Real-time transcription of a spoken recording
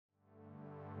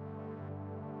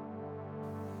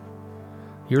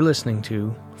You're listening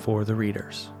to For the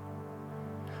Readers,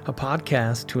 a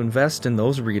podcast to invest in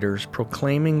those readers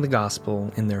proclaiming the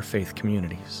gospel in their faith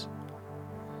communities.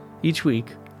 Each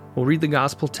week, we'll read the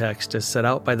gospel text as set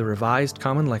out by the Revised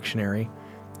Common Lectionary,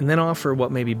 and then offer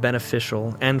what may be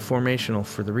beneficial and formational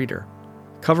for the reader,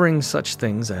 covering such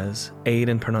things as aid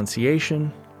in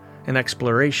pronunciation, an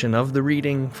exploration of the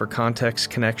reading for context,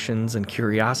 connections, and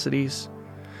curiosities,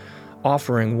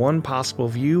 offering one possible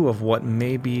view of what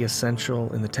may be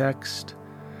essential in the text,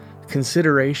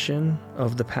 consideration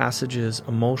of the passage's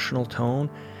emotional tone,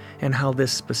 and how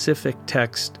this specific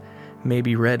text may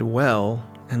be read well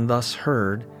and thus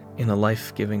heard in a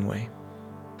life-giving way.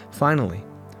 Finally,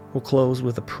 we'll close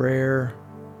with a prayer,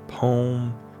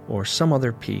 poem, or some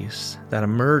other piece that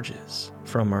emerges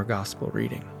from our gospel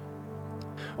reading.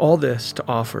 All this to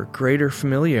offer greater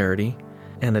familiarity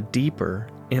and a deeper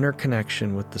inner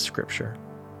connection with the Scripture,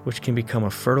 which can become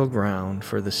a fertile ground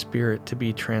for the Spirit to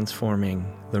be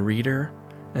transforming the reader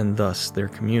and thus their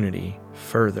community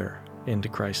further into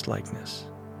Christ-likeness.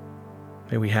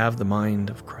 May we have the mind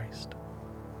of Christ.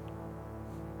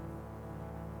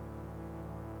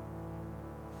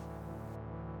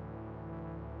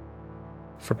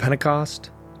 For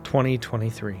Pentecost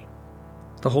 2023,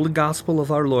 the Holy Gospel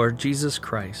of our Lord Jesus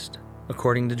Christ,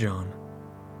 according to John.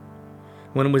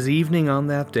 When it was evening on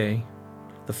that day,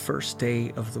 the first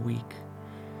day of the week,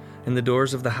 and the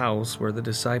doors of the house where the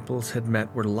disciples had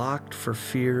met were locked for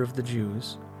fear of the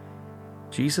Jews,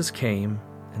 Jesus came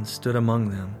and stood among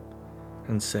them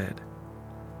and said,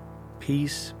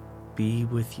 "Peace be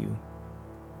with you."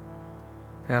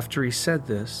 After he said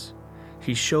this,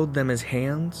 he showed them his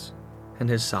hands and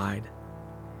his side.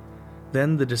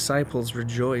 Then the disciples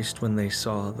rejoiced when they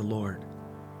saw the Lord.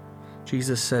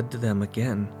 Jesus said to them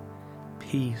again,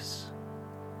 "Peace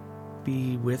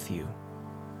be with you.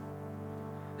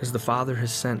 As the Father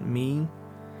has sent me,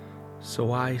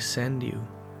 so I send you."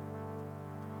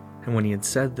 And when he had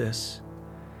said this,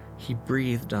 he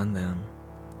breathed on them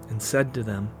and said to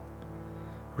them,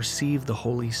 "Receive the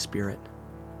Holy Spirit.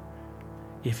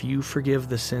 If you forgive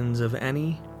the sins of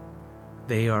any,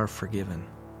 they are forgiven.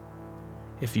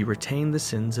 If you retain the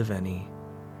sins of any,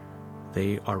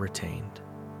 they are retained."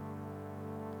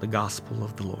 The Gospel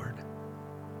of the Lord.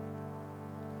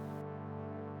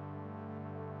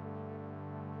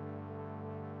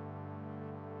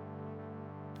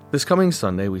 This coming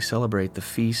Sunday, we celebrate the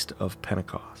Feast of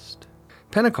Pentecost.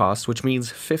 Pentecost, which means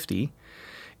 50,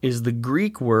 is the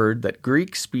Greek word that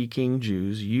Greek-speaking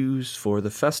Jews used for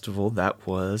the festival that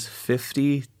was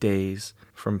 50 days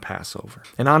from Passover.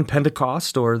 And on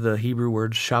Pentecost, or the Hebrew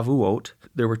word Shavuot,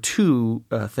 there were two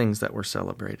things that were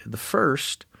celebrated. The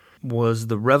first was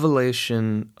the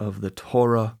revelation of the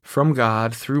Torah from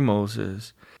God through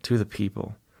Moses to the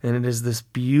people. And it is this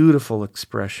beautiful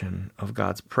expression of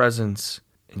God's presence,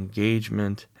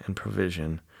 engagement, and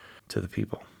provision to the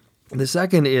people. The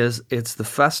second is it's the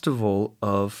festival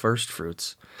of first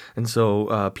fruits. And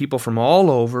so people from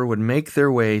all over would make their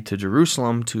way to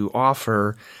Jerusalem to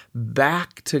offer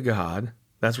back to God.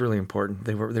 That's really important.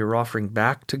 They were offering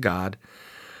back to God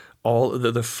all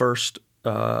the first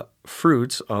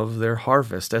fruits of their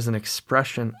harvest as an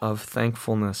expression of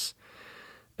thankfulness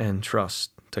and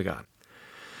trust to God.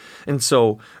 And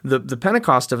so the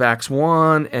Pentecost of Acts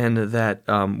 1 and that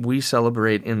we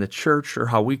celebrate in the church, or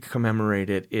how we commemorate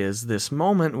it, is this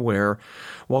moment where,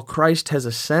 while Christ has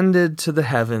ascended to the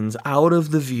heavens out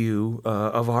of the view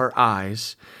of our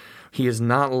eyes, he has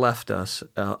not left us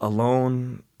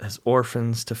alone as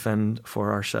orphans to fend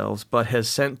for ourselves, but has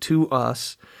sent to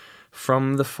us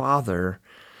from the Father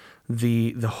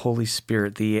the Holy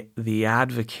Spirit, the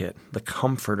advocate, the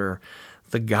comforter,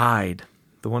 the guide,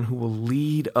 the one who will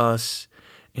lead us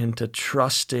into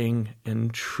trusting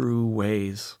and true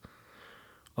ways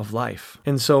of life.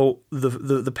 And so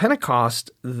the Pentecost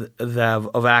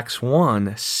of Acts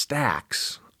 1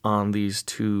 stacks on these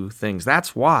two things.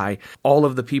 That's why all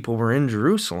of the people were in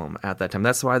Jerusalem at that time.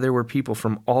 That's why there were people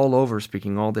from all over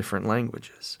speaking all different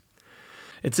languages.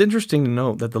 It's interesting to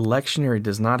note that the lectionary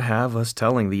does not have us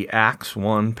telling the Acts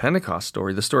 1 Pentecost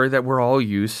story, the story that we're all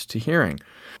used to hearing,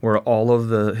 where all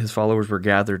of his followers were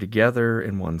gathered together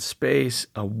in one space.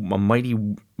 A mighty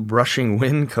rushing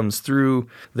wind comes through.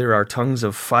 There are tongues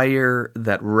of fire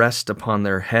that rest upon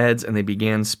their heads, and they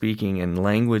began speaking in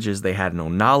languages they had no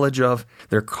knowledge of.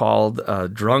 They're called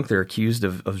drunk. They're accused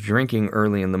of drinking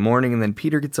early in the morning. And then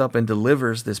Peter gets up and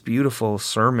delivers this beautiful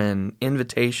sermon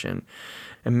invitation.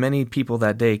 And many people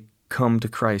that day come to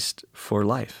Christ for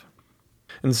life.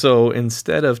 And so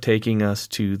instead of taking us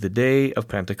to the day of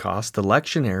Pentecost, the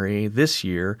lectionary this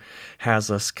year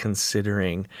has us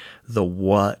considering the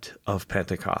what of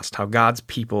Pentecost, how God's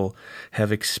people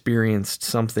have experienced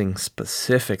something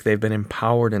specific. They've been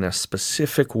empowered in a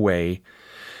specific way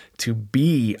to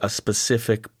be a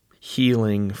specific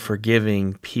healing,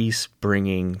 forgiving,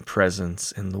 peace-bringing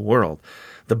presence in the world,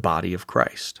 the body of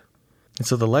Christ. And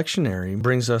so the lectionary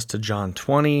brings us to John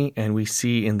 20, and we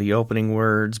see in the opening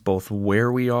words both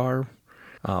where we are,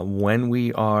 when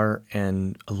we are,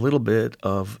 and a little bit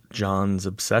of John's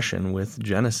obsession with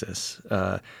Genesis.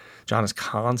 John is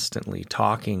constantly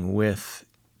talking with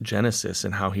Genesis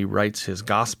and how he writes his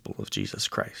gospel of Jesus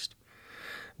Christ.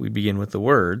 We begin with the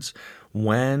words,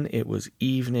 when it was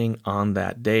evening on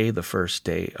that day, the first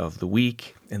day of the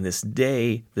week. And this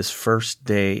day, this first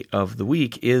day of the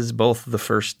week, is both the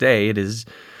first day, it is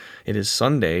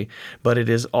Sunday, but it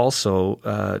is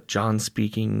also John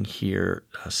speaking here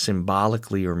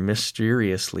symbolically or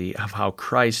mysteriously of how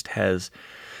Christ has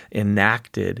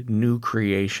enacted new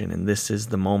creation, and this is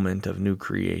the moment of new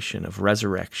creation, of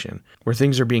resurrection, where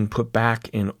things are being put back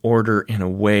in order in a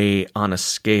way, on a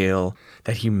scale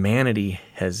that humanity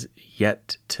has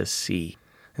yet to see.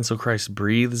 And so Christ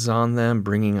breathes on them,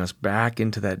 bringing us back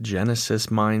into that Genesis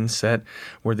mindset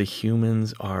where the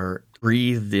humans are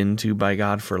breathed into by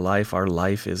God for life. Our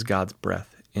life is God's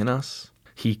breath in us.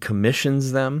 He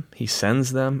commissions them. He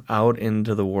sends them out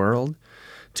into the world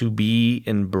to be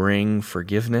and bring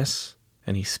forgiveness.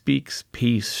 And he speaks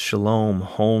peace, shalom,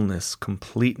 wholeness,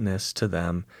 completeness to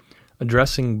them,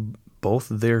 addressing both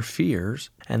their fears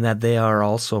and that they are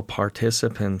also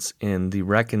participants in the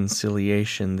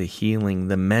reconciliation, the healing,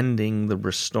 the mending, the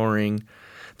restoring,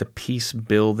 the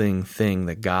peace-building thing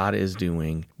that God is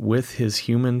doing with his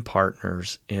human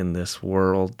partners in this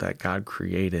world that God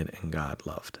created and God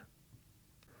loved.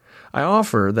 I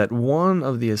offer that one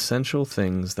of the essential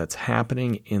things that's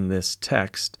happening in this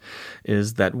text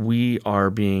is that we are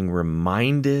being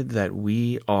reminded that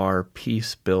we are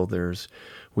peace builders.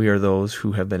 We are those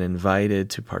who have been invited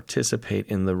to participate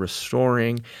in the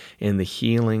restoring, in the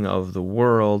healing of the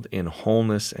world, in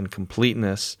wholeness and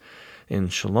completeness, in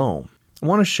shalom. I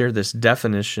want to share this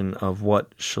definition of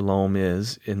what shalom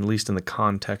is, at least in the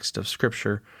context of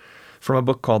Scripture, from a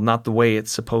book called Not the Way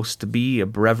It's Supposed to Be, A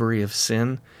Breviary of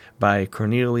Sin, by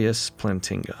Cornelius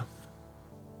Plantinga.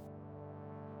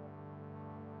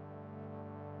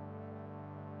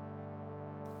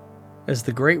 As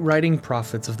the great writing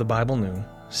prophets of the Bible knew,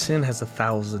 sin has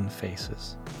 1,000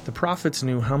 faces. The prophets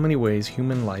knew how many ways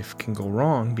human life can go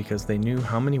wrong because they knew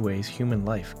how many ways human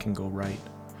life can go right.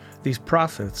 These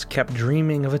prophets kept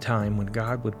dreaming of a time when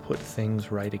God would put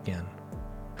things right again.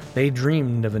 They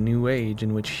dreamed of a new age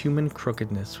in which human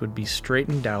crookedness would be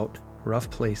straightened out, rough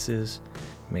places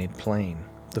made plain.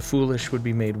 The foolish would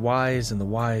be made wise and the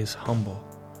wise humble.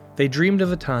 They dreamed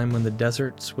of a time when the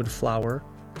deserts would flower,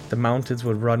 the mountains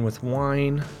would run with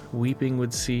wine, weeping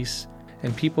would cease,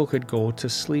 and people could go to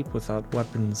sleep without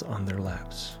weapons on their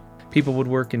laps. People would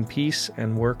work in peace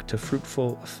and work to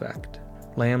fruitful effect.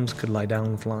 Lambs could lie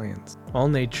down with lions. All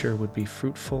nature would be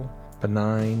fruitful,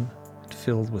 benign, and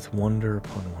filled with wonder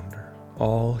upon wonder.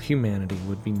 All humanity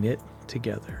would be knit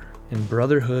together in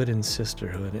brotherhood and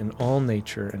sisterhood, and all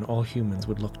nature and all humans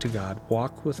would look to God,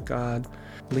 walk with God,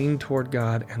 lean toward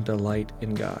God, and delight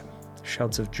in God.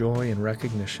 Shouts of joy and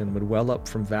recognition would well up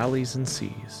from valleys and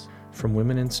seas, from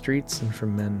women in streets and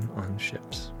from men on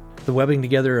ships. The webbing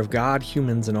together of God,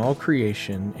 humans, and all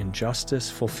creation in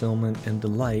justice, fulfillment, and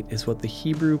delight is what the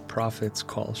Hebrew prophets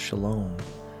call shalom.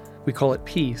 We call it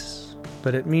peace,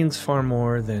 but it means far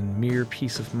more than mere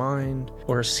peace of mind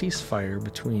or a ceasefire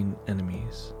between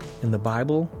enemies. In the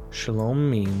Bible, shalom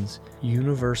means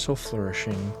universal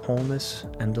flourishing, wholeness,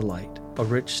 and delight, a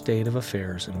rich state of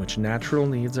affairs in which natural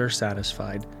needs are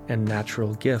satisfied and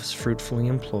natural gifts fruitfully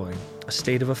employed, a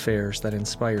state of affairs that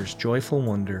inspires joyful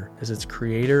wonder as its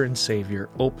creator and savior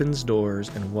opens doors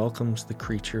and welcomes the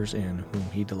creatures in whom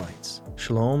he delights.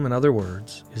 Shalom, in other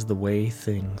words, is the way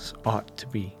things ought to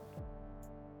be.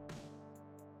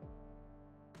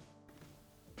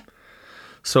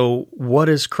 So what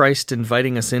is Christ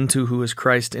inviting us into? Who is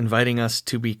Christ inviting us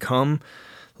to become?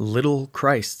 Little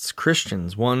Christs,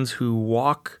 Christians, ones who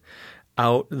walk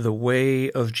out the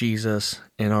way of Jesus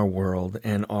in our world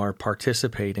and are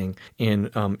participating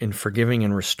in forgiving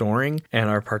and restoring, and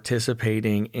are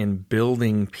participating in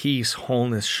building peace,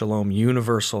 wholeness, shalom,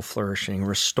 universal flourishing,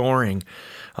 restoring,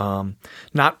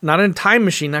 not in a time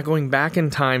machine, not going back in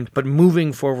time, but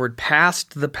moving forward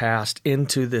past the past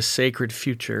into this sacred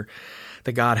future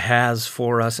that God has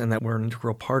for us and that we're an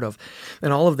integral part of.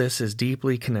 And all of this is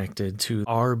deeply connected to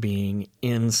our being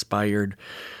inspired,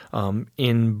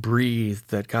 breathed,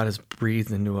 that God has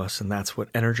breathed into us, and that's what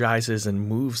energizes and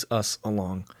moves us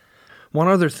along. One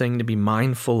other thing to be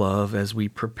mindful of as we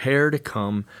prepare to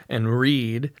come and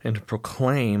read and to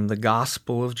proclaim the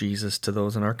gospel of Jesus to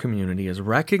those in our community is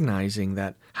recognizing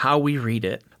that how we read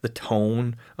it, the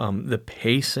tone, the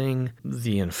pacing,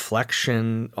 the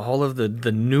inflection, all of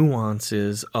the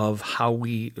nuances of how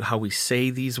we say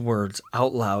these words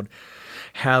out loud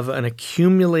have an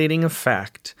accumulating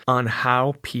effect on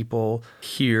how people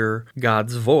hear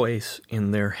God's voice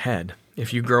in their head.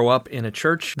 If you grow up in a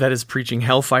church that is preaching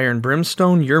hellfire and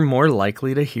brimstone, you're more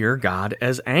likely to hear God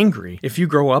as angry. If you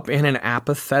grow up in an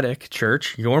apathetic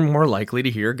church, you're more likely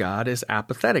to hear God as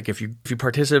apathetic. If you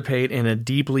participate in a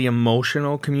deeply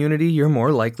emotional community, you're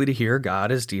more likely to hear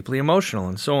God as deeply emotional,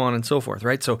 and so on and so forth,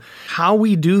 right? So how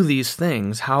we do these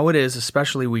things, how it is,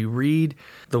 especially we read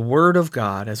the Word of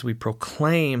God as we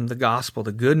proclaim the gospel,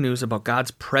 the good news about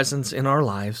God's presence in our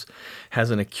lives,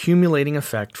 has an accumulating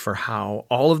effect for how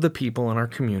all of the people in our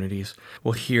communities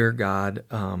will hear God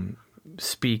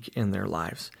speak in their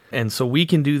lives. And so we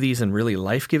can do these in really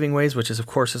life-giving ways, which is, of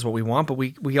course, is what we want, but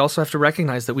we also have to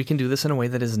recognize that we can do this in a way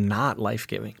that is not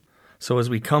life-giving. So as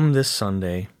we come this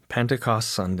Sunday,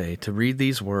 Pentecost Sunday, to read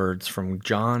these words from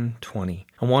John 20,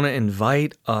 I want to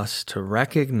invite us to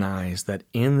recognize that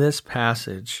in this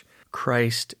passage,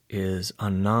 Christ is a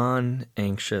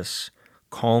non-anxious,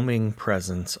 calming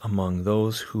presence among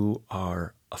those who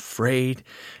are afraid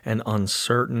and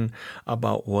uncertain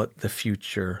about what the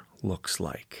future looks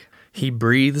like. He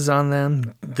breathes on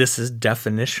them. This is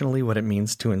definitionally what it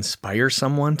means to inspire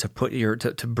someone, to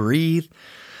breathe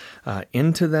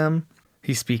into them.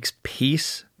 He speaks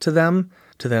peace to them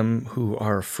who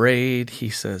are afraid. He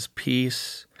says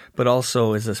peace, but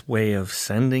also is this way of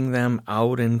sending them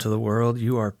out into the world.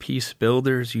 You are peace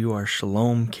builders. You are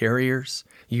shalom carriers.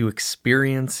 You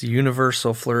experience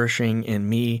universal flourishing in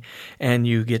me, and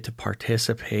you get to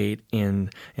participate in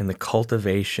the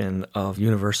cultivation of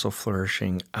universal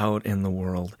flourishing out in the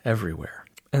world everywhere.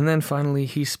 And then finally,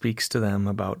 he speaks to them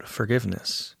about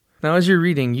forgiveness. Now, as you're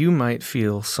reading, you might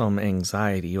feel some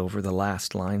anxiety over the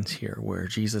last lines here, where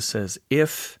Jesus says,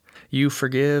 if you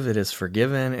forgive, it is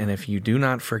forgiven, and if you do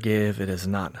not forgive, it is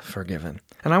not forgiven.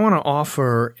 And I want to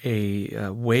offer a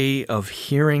way of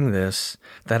hearing this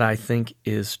that I think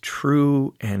is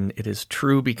true, and it is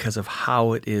true because of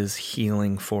how it is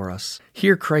healing for us.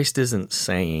 Here, Christ isn't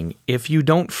saying, if you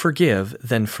don't forgive,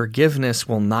 then forgiveness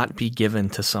will not be given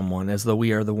to someone, as though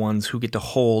we are the ones who get to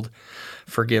hold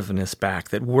forgiveness back,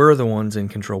 that we're the ones in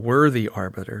control, we're the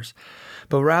arbiters.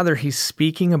 But rather, he's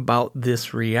speaking about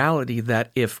this reality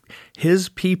that if his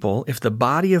people, if the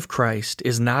body of Christ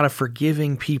is not a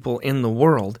forgiving people in the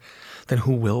world, then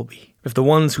who will be? If the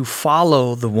ones who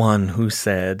follow the one who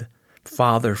said,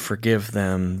 Father, forgive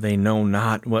them, they know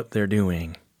not what they're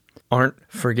doing, aren't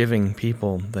forgiving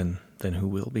people, then who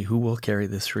will be? Who will carry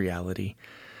this reality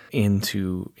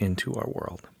into our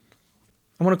world?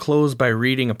 I want to close by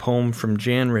reading a poem from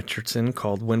Jan Richardson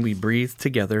called When We Breathe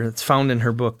Together. It's found in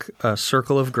her book,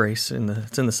 Circle of Grace.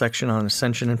 It's in the section on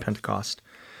Ascension and Pentecost.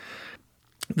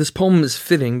 This poem is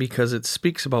fitting because it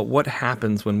speaks about what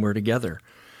happens when we're together.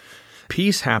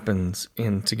 Peace happens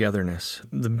in togetherness.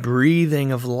 The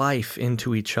breathing of life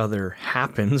into each other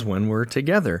happens when we're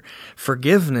together.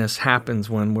 Forgiveness happens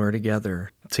when we're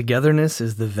together. Togetherness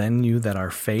is the venue that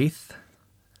our faith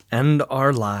and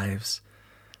our lives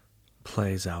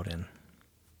plays out in.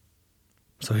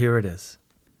 So here it is.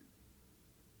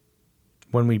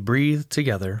 When We Breathe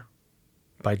Together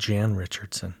by Jan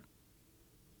Richardson.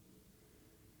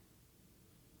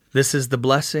 This is the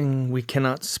blessing we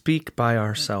cannot speak by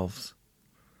ourselves.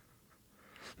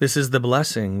 This is the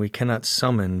blessing we cannot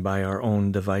summon by our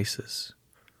own devices,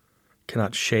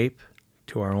 cannot shape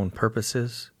to our own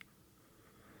purposes,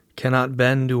 cannot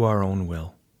bend to our own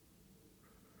will.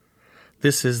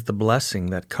 This is the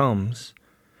blessing that comes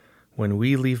when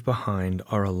we leave behind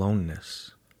our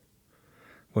aloneness,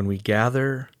 when we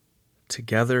gather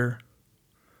together,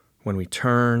 when we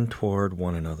turn toward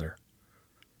one another.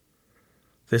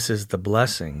 This is the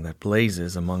blessing that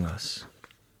blazes among us.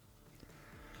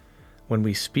 When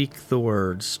we speak the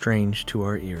words strange to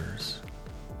our ears,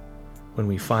 when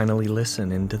we finally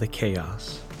listen into the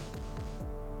chaos,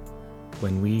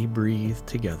 when we breathe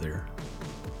together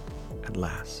at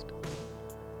last.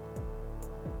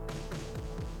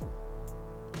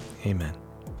 Amen.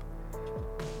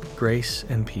 Grace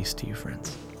and peace to you,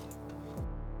 friends.